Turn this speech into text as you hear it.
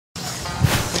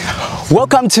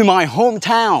Welcome to my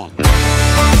hometown.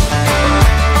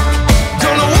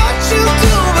 Don't know what you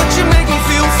do, but you make me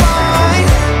feel fine.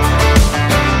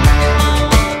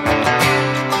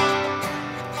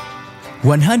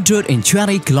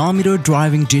 120-kilometer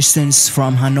driving distance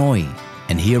from Hanoi,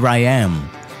 and here I am,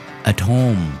 at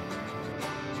home.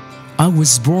 I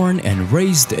was born and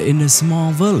raised in a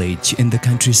small village in the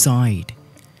countryside.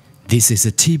 This is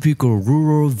a typical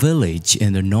rural village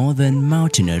in the northern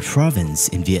mountainous province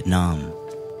in Vietnam.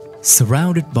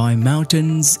 Surrounded by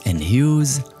mountains and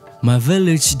hills, my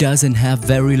village doesn't have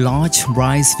very large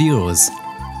rice fields.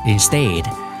 Instead,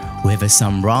 we have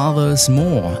some rather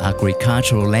small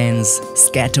agricultural lands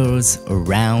scattered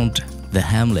around the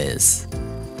hamlets.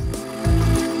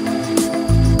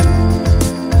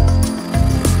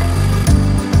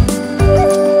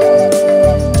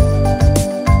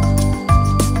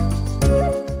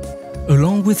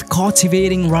 Along with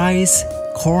cultivating rice,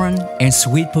 corn, and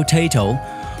sweet potato,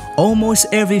 almost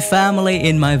every family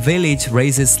in my village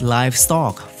raises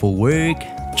livestock for work,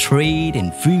 trade,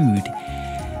 and food.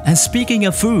 And speaking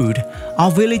of food,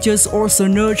 our villagers also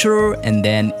nurture and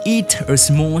then eat a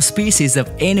small species of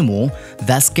animal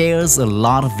that scares a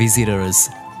lot of visitors.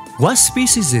 What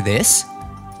species is this?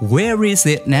 Where is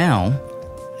it now?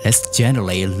 Let's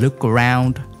gently look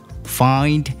around,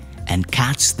 find, and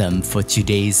catch them for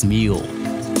today's meal.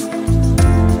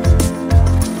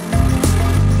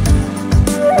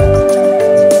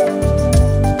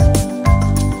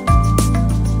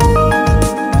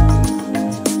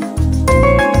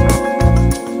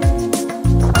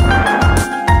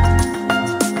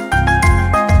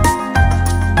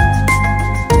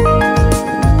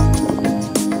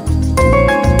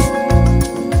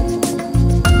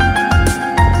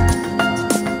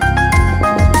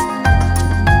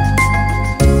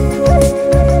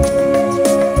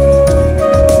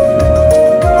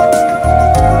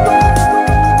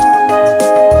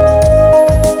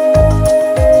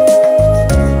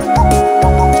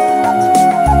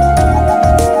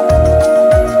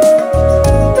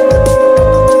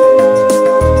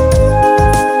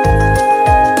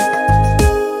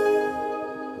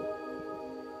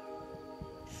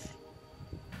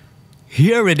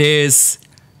 Here it is,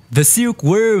 the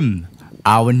silkworm,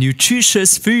 our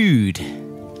nutritious food.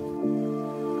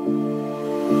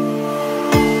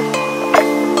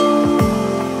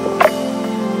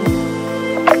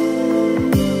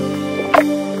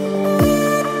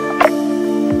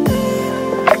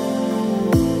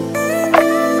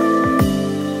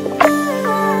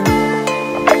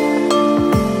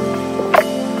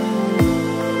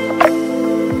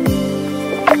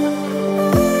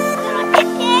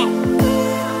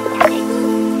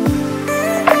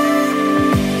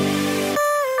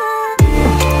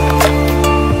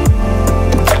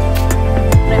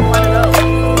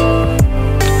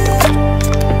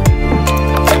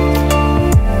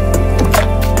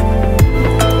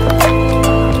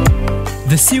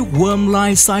 The silkworm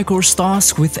life cycle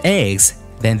starts with eggs,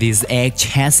 then these eggs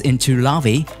hatch into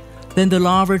larvae, then the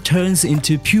larva turns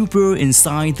into pupa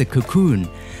inside the cocoon.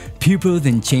 Pupa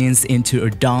then changes into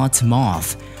adult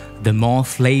moth. The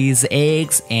moth lays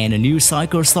eggs and a new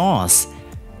cycle starts.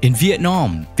 In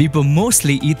Vietnam, people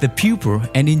mostly eat the pupa,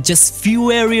 and in just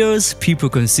few areas, people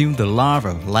consume the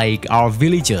larva like our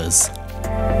villagers.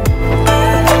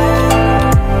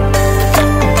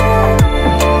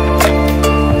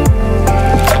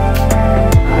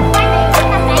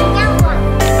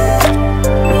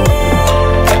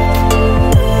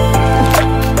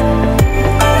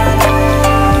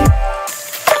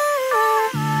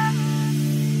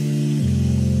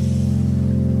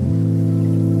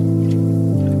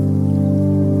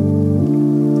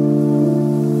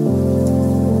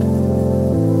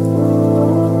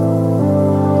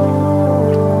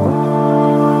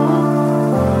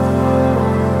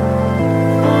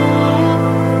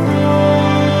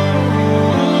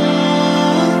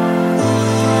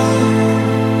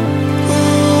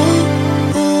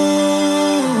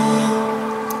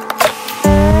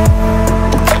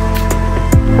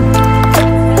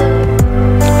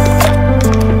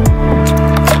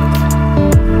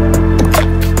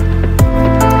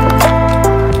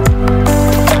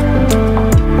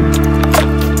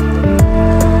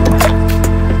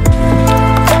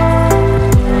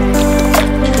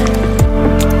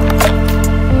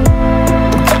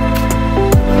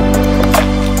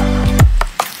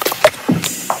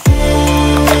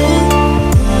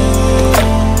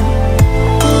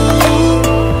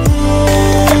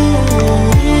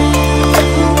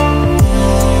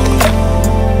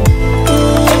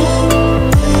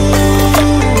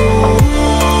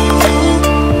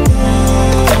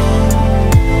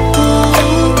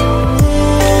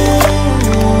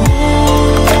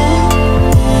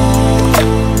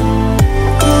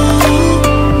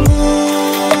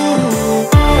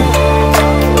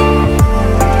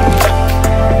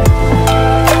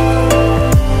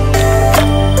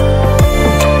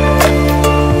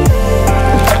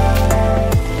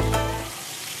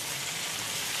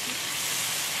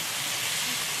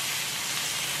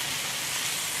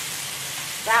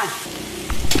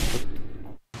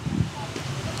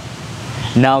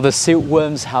 Now the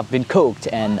silkworms have been cooked,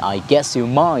 and I guess you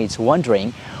might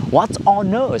wondering, what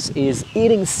on earth is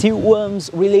eating silkworms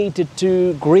related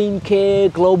to green care,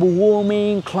 global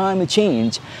warming, climate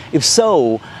change? If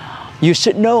so, you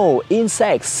should know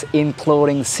insects,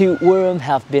 including silkworm,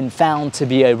 have been found to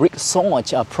be a rich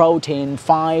source of protein,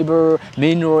 fiber,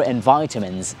 mineral and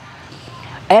vitamins.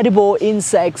 Edible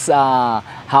insects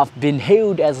have been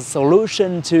hailed as a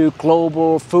solution to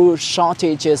global food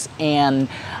shortages, and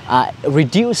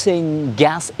reducing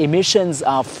gas emissions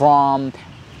from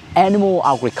animal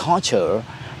agriculture.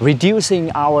 Reducing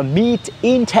our meat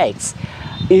intakes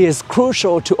is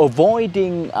crucial to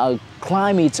avoiding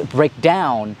climate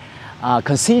breakdown,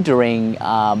 considering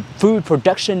food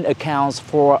production accounts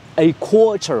for a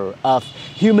quarter of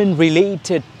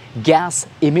human-related gas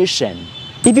emission.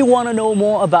 If you want to know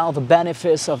more about the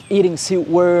benefits of eating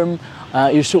silkworm,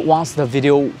 you should watch the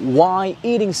video Why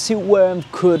Eating Silkworm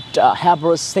Could Help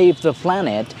Us Save the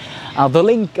Planet, the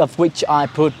link of which I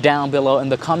put down below in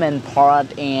the comment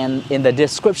part and in the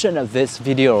description of this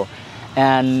video.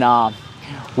 And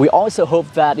we also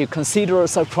hope that you consider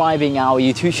subscribing our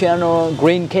YouTube channel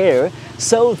Green Care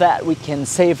so that we can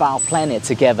save our planet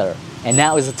together. And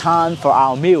now is the time for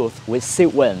our meal with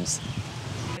silkworms.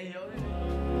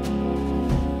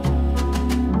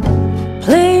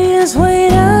 Please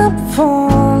wait up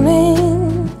for me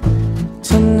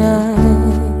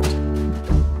tonight.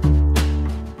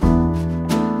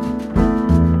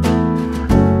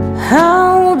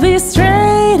 I'll be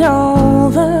straight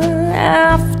over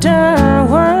after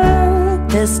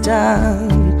work is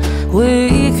done.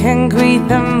 We can greet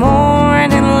the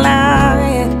morning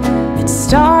light. It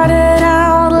started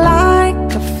out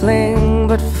like a fling,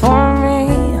 but for me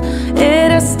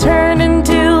it has turned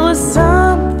into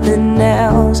something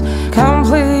else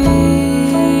completely.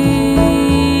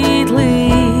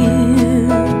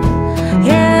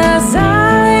 Yes,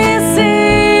 I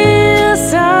see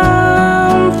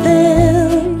something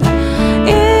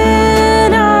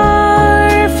in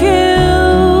our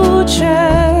future.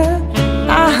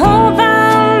 I hope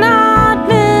I'm not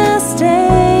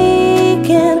mistaken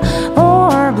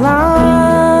or blind,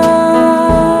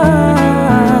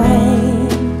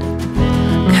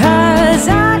 'cause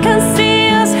I can see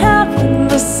us having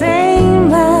the same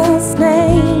last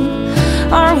name,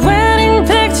 our wedding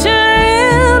picture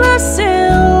in a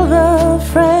silver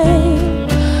frame.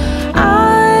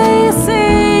 I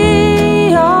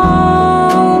see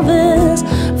all this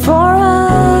for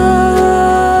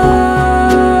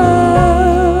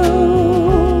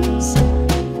us.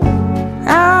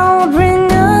 I'll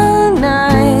bring a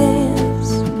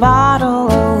nice bottle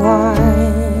of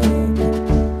wine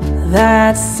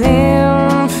that's in